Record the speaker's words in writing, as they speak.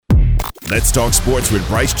Let's talk sports with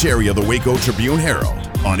Brice Cherry of the Waco Tribune-Herald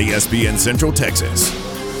on ESPN Central Texas.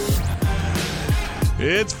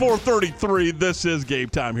 It's 4:33. This is game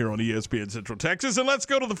time here on ESPN Central Texas. And let's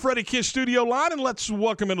go to the Freddie Kish studio line and let's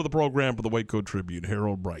welcome into the program for the Waco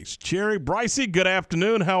Tribune-Herald, Brice Cherry. Bricey, good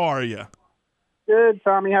afternoon. How are you? Good,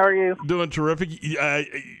 Tommy. How are you? Doing terrific.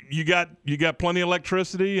 You got plenty of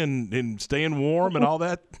electricity and staying warm and all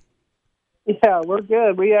that? Yeah, we're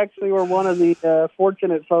good. We actually were one of the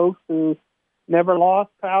fortunate folks who never lost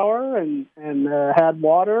power and had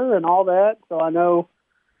water and all that. So I know,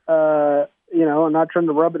 I'm not trying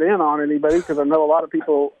to rub it in on anybody because I know a lot of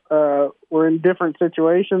people were in different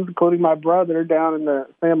situations, including my brother down in the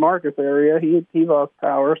San Marcos area. He lost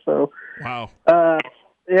power. So wow.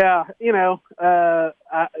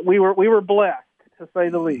 We were blessed, to say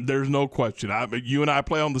the least. There's no question. You and I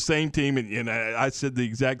play on the same team, and I said the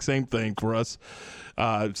exact same thing for us.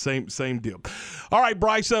 Same deal. All right,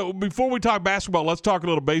 Brice, before we talk basketball, let's talk a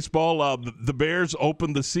little baseball. The Bears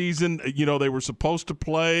opened the season. They were supposed to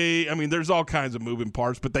play. I mean, there's all kinds of moving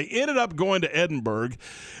parts, but they ended up going to Edinburgh,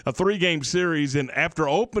 a 3-game series, and after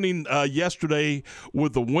opening yesterday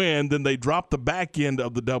with a win, then they dropped the back end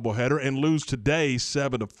of the doubleheader and lose today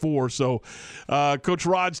 7-4. So Coach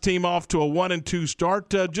Rod's team off to a 1-2 start.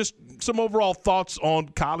 Just some overall thoughts on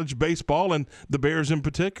college baseball and the Bears in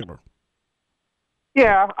particular.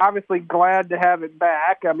 Yeah, obviously glad to have it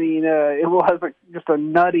back. I mean, it was just a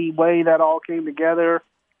nutty way that all came together.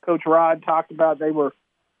 Coach Rod talked about they were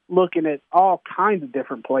looking at all kinds of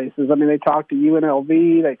different places. I mean, they talked to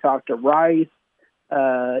UNLV, they talked to Rice.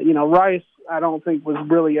 Rice, I don't think was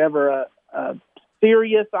really ever a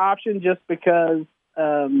serious option just because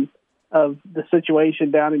of the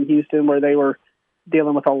situation down in Houston where they were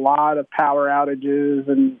dealing with a lot of power outages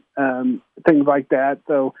and things like that.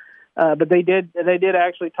 So, but they did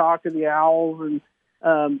actually talk to the Owls, and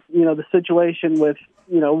the situation with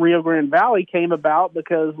Rio Grande Valley came about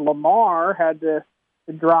because Lamar had to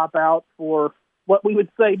drop out for what we would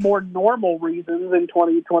say more normal reasons in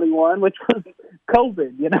 2021, which was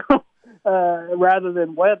COVID, rather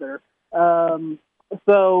than weather.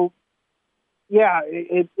 So yeah,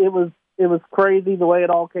 it was crazy the way it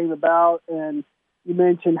all came about, and you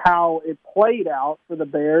mentioned how it played out for the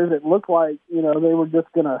Bears. It looked like they were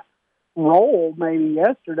just going to roll maybe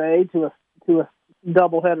yesterday to a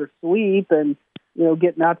doubleheader sweep and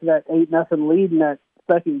getting out to that 8-0 lead in that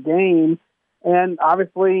second game. And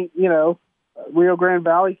obviously Rio Grande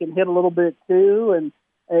Valley can hit a little bit too, and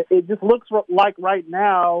it just looks like right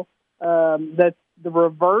now that the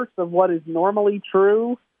reverse of what is normally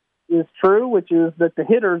true is true, which is that the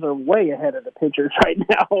hitters are way ahead of the pitchers right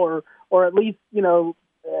now, or at least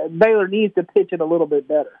Baylor needs to pitch it a little bit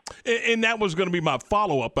better. And that was going to be my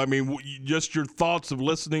follow-up. I mean, just your thoughts of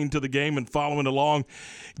listening to the game and following along.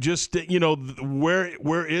 Just,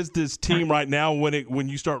 where is this team right now when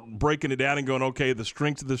you start breaking it down and going, okay, the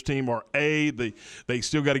strengths of this team are A, they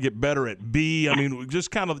still got to get better at B. I mean,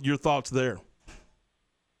 just kind of your thoughts there.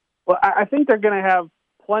 Well, I think they're going to have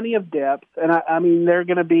plenty of depth, and I mean, they're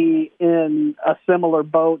going to be in a similar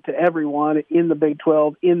boat to everyone in the Big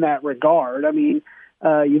 12 in that regard. I mean,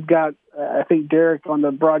 you've got, I think Derek on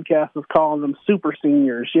the broadcast was calling them super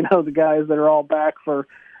seniors, the guys that are all back for,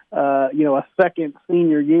 a second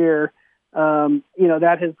senior year.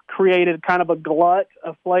 That has created kind of a glut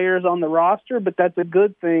of players on the roster, but that's a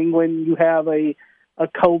good thing when you have a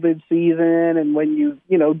COVID season and when you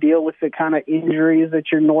deal with the kind of injuries that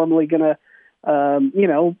you're normally going to,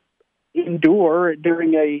 endure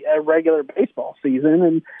during a regular baseball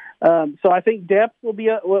season. And so I think depth will be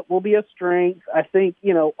a strength. I think,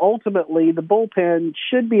 ultimately the bullpen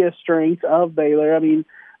should be a strength of Baylor. I mean,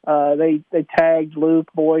 they tagged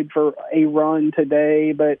Luke Boyd for a run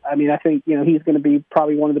today, but I mean, I think, he's going to be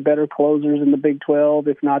probably one of the better closers in the Big 12,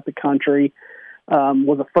 if not the country.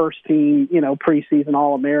 Was a first team, preseason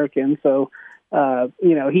All-American. So,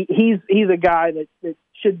 he's a guy that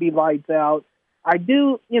should be lights out. I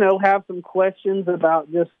do, have some questions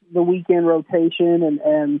about just the weekend rotation,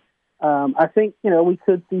 and I think, we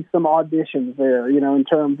could see some auditions there, in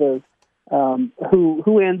terms of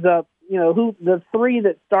who ends up, who the three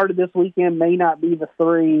that started this weekend may not be the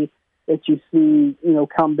three that you see,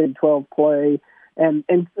 come Big 12 play. And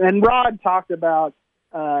Rod talked about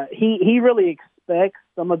he really expects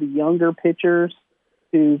some of the younger pitchers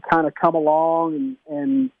to kind of come along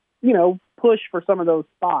and push for some of those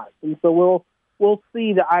spots. And so we'll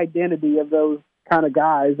see the identity of those kind of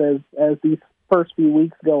guys as these first few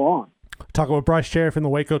weeks go on. Talking with Brice Cherry from the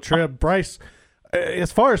Waco Trib. Brice,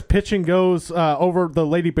 as far as pitching goes, over the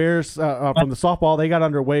Lady Bears from the softball, they got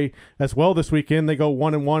underway as well this weekend. They go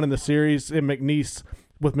 1-1 in the series in McNeese.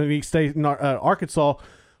 with McNeese State in Arkansas.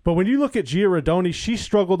 But when you look at Gia Rodoni, she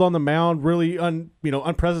struggled on the mound, really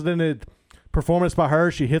unprecedented performance by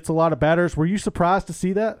her. She hits a lot of batters. Were you surprised to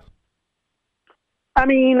see that? I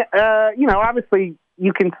mean, obviously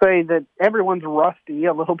you can say that everyone's rusty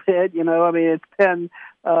a little bit. I mean, it's been,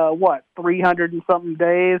 300 and something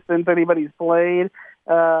days since anybody's played.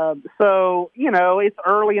 So, it's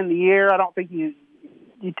early in the year. I don't think you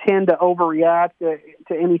tend to overreact to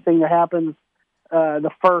anything that happens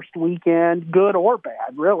the first weekend, good or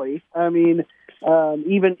bad, really. I mean,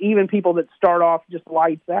 even people that start off just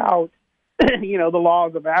lights out, the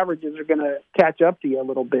laws of averages are going to catch up to you a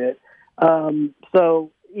little bit.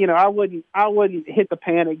 So, I wouldn't hit the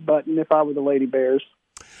panic button if I were the Lady Bears.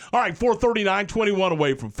 All right, 4:39, 21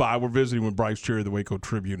 away from 5. We're visiting with Brice Cherry, the Waco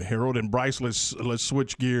Tribune-Herald. And Brice, let's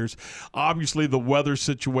switch gears. Obviously, the weather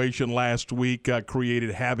situation last week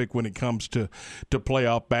created havoc when it comes to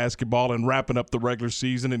playoff basketball and wrapping up the regular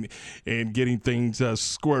season and getting things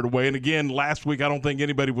squared away. And again, last week, I don't think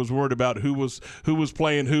anybody was worried about who was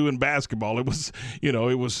playing who in basketball. It was, it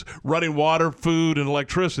was running water, food, and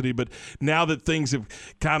electricity. But now that things have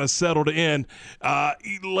kind of settled in,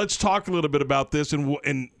 let's talk a little bit about this.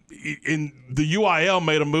 And the UIL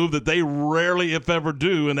made a move that they rarely, if ever,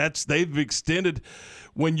 do, and that's they've extended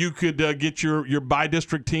when you could get your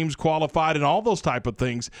by-district teams qualified and all those type of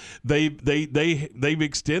things. They've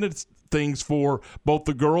extended things for both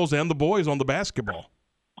the girls and the boys on the basketball.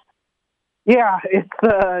 Yeah,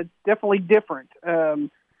 it's definitely different.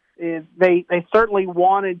 They certainly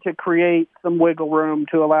wanted to create some wiggle room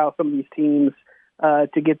to allow some of these teams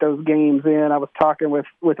to get those games in. I was talking with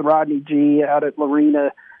Rodney G out at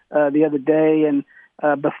Lorena the other day, and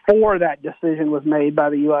before that decision was made by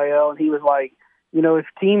the UIL, and he was like, if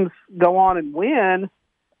teams go on and win,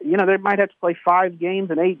 they might have to play 5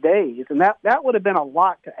 games in 8 days, and that would have been a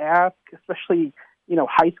lot to ask, especially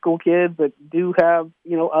high school kids that do have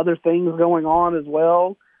other things going on as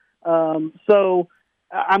well. So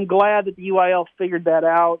I'm glad that the UIL figured that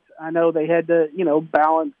out. I know they had to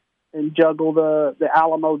balance and juggle the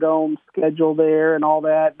Alamo Dome schedule there and all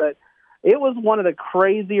that, but it was one of the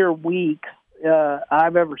crazier weeks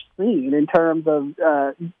I've ever seen in terms of,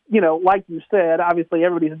 like you said, obviously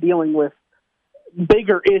everybody's dealing with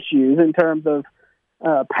bigger issues in terms of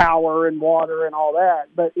power and water and all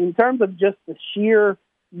that. But in terms of just the sheer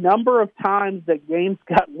number of times that games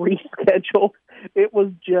got rescheduled, it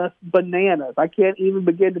was just bananas. I can't even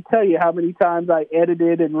begin to tell you how many times I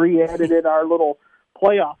edited and re-edited our little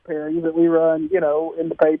playoff pairings that we run, in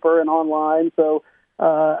the paper and online. So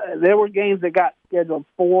there were games that got scheduled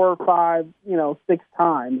 4, 5, 6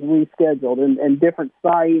 times rescheduled and different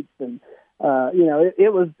sites. And,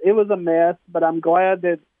 it was a mess, but I'm glad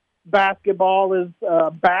that basketball is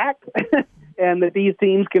back and that these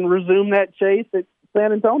teams can resume that chase at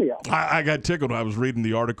San Antonio. I got tickled when I was reading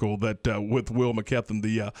the article that with Will McKethan,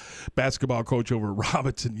 the basketball coach over at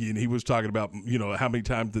Robinson, and he was talking about how many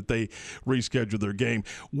times that they rescheduled their game.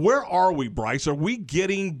 Where are we, Brice? Are we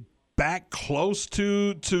getting back close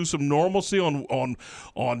to some normalcy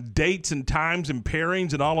on dates and times and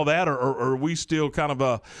pairings and all of that, or are we still kind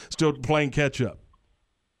of still playing catch up?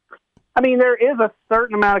 I mean, there is a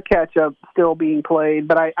certain amount of catch up still being played,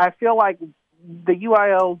 but I feel like the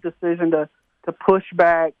UIL's decision to push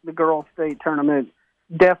back the girls' state tournament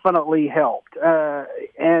definitely helped.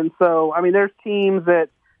 And so, I mean, there's teams that,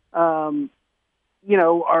 are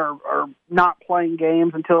not playing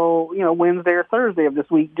games until, Wednesday or Thursday of this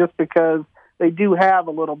week just because they do have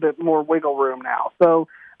a little bit more wiggle room now. So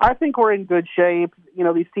I think we're in good shape.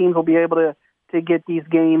 These teams will be able to get these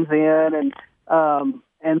games in.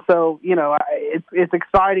 And so, it's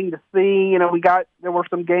exciting to see. There were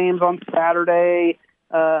some games on Saturday.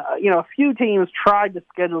 A few teams tried to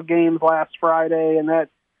schedule games last Friday, and that,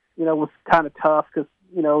 was kind of tough because,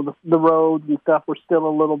 the roads and stuff were still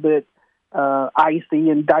a little bit icy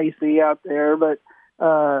and dicey out there. But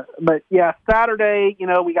yeah, Saturday,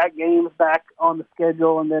 we got games back on the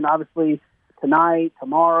schedule, and then obviously tonight,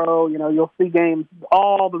 tomorrow, you'll see games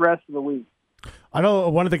all the rest of the week. I know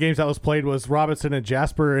one of the games that was played was Robinson and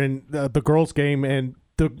Jasper in the girls' game, and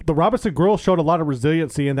the Robinson girls showed a lot of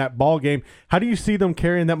resiliency in that ball game. How do you see them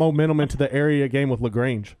carrying that momentum into the area game with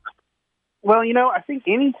LaGrange? Well, I think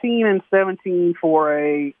any team in 17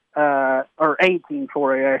 4A, or 18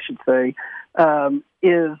 4A, I should say,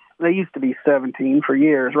 they used to be 17 for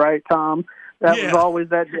years, right, Tom? That was always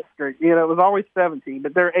that district. It was always 17,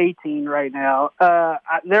 but they're 18 right now.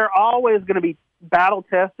 They're always going to be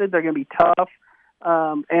battle-tested. They're going to be tough.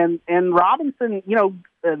 And Robinson,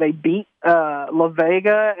 they beat La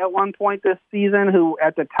Vega at one point this season, who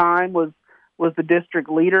at the time was was the district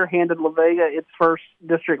leader, handed La Vega its first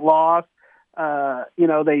district loss.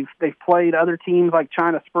 They've played other teams like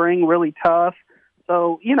China Spring really tough.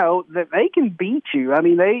 So, that they can beat you. I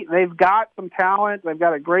mean, they've got some talent. They've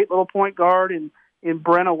got a great little point guard in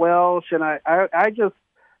Brenna Welsh, and I just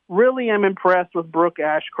really am impressed with Brooke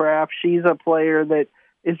Ashcraft. She's a player that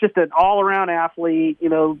is just an all-around athlete,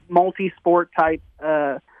 multi-sport type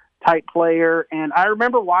player. And I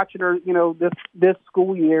remember watching her, this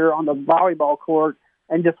school year on the volleyball court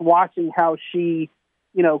and just watching how she,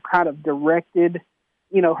 kind of directed,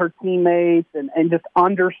 her teammates and just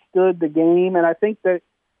understood the game. And I think that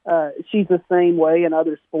she's the same way in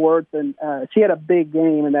other sports. And she had a big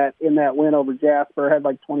game in that win over Jasper, had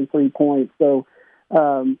like 23 points. So,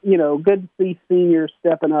 good to see seniors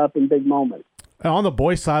stepping up in big moments. On the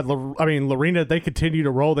boys' side, Lorena, they continue to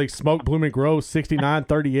roll. They smoked Blooming Grove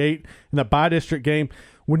 69-38 in the bi-district game.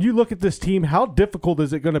 When you look at this team, how difficult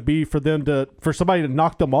is it going to be for somebody to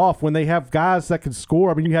knock them off when they have guys that can score?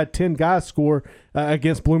 I mean, you had 10 guys score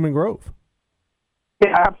against Blooming Grove.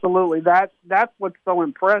 Yeah, absolutely. That's what's so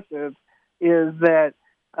impressive is that,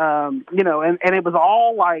 and it was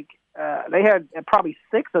all like they had probably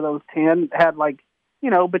 6 of those 10 had like,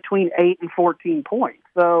 between 8 and 14 points.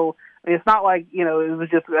 So it's not like, it was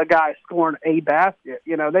just a guy scoring a basket.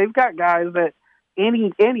 They've got guys that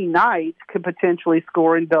any night could potentially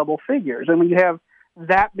score in double figures. And when you have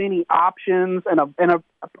that many options and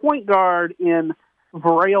a point guard in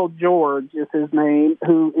Varel George is his name,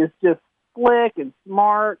 who is just slick and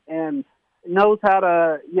smart and knows how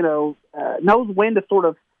to, knows when to sort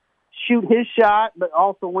of shoot his shot, but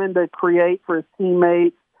also when to create for his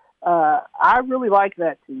teammates. I really like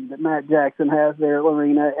that team that Matt Jackson has there at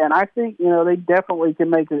Lorena, and I think, they definitely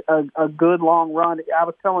can make a good long run. I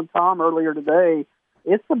was telling Tom earlier today,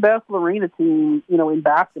 it's the best Lorena team, in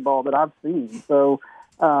basketball that I've seen. So,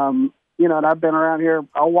 and I've been around here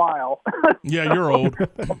a while. Yeah, you're old.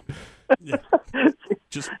 Yeah.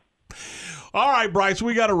 All right, Brice,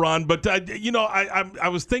 we got to run. But, I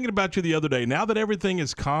was thinking about you the other day. Now that everything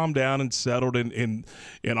is calmed down and settled and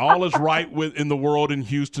all is right in the world in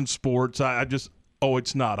Houston sports,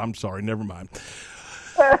 it's not. I'm sorry. Never mind.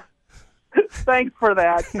 Thanks for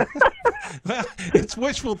that. It's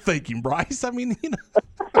wishful thinking, Brice. I mean,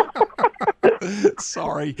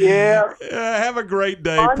 sorry. Yeah. Have a great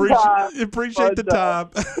day. Appreciate the time.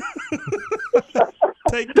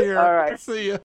 Take care. All right. See ya.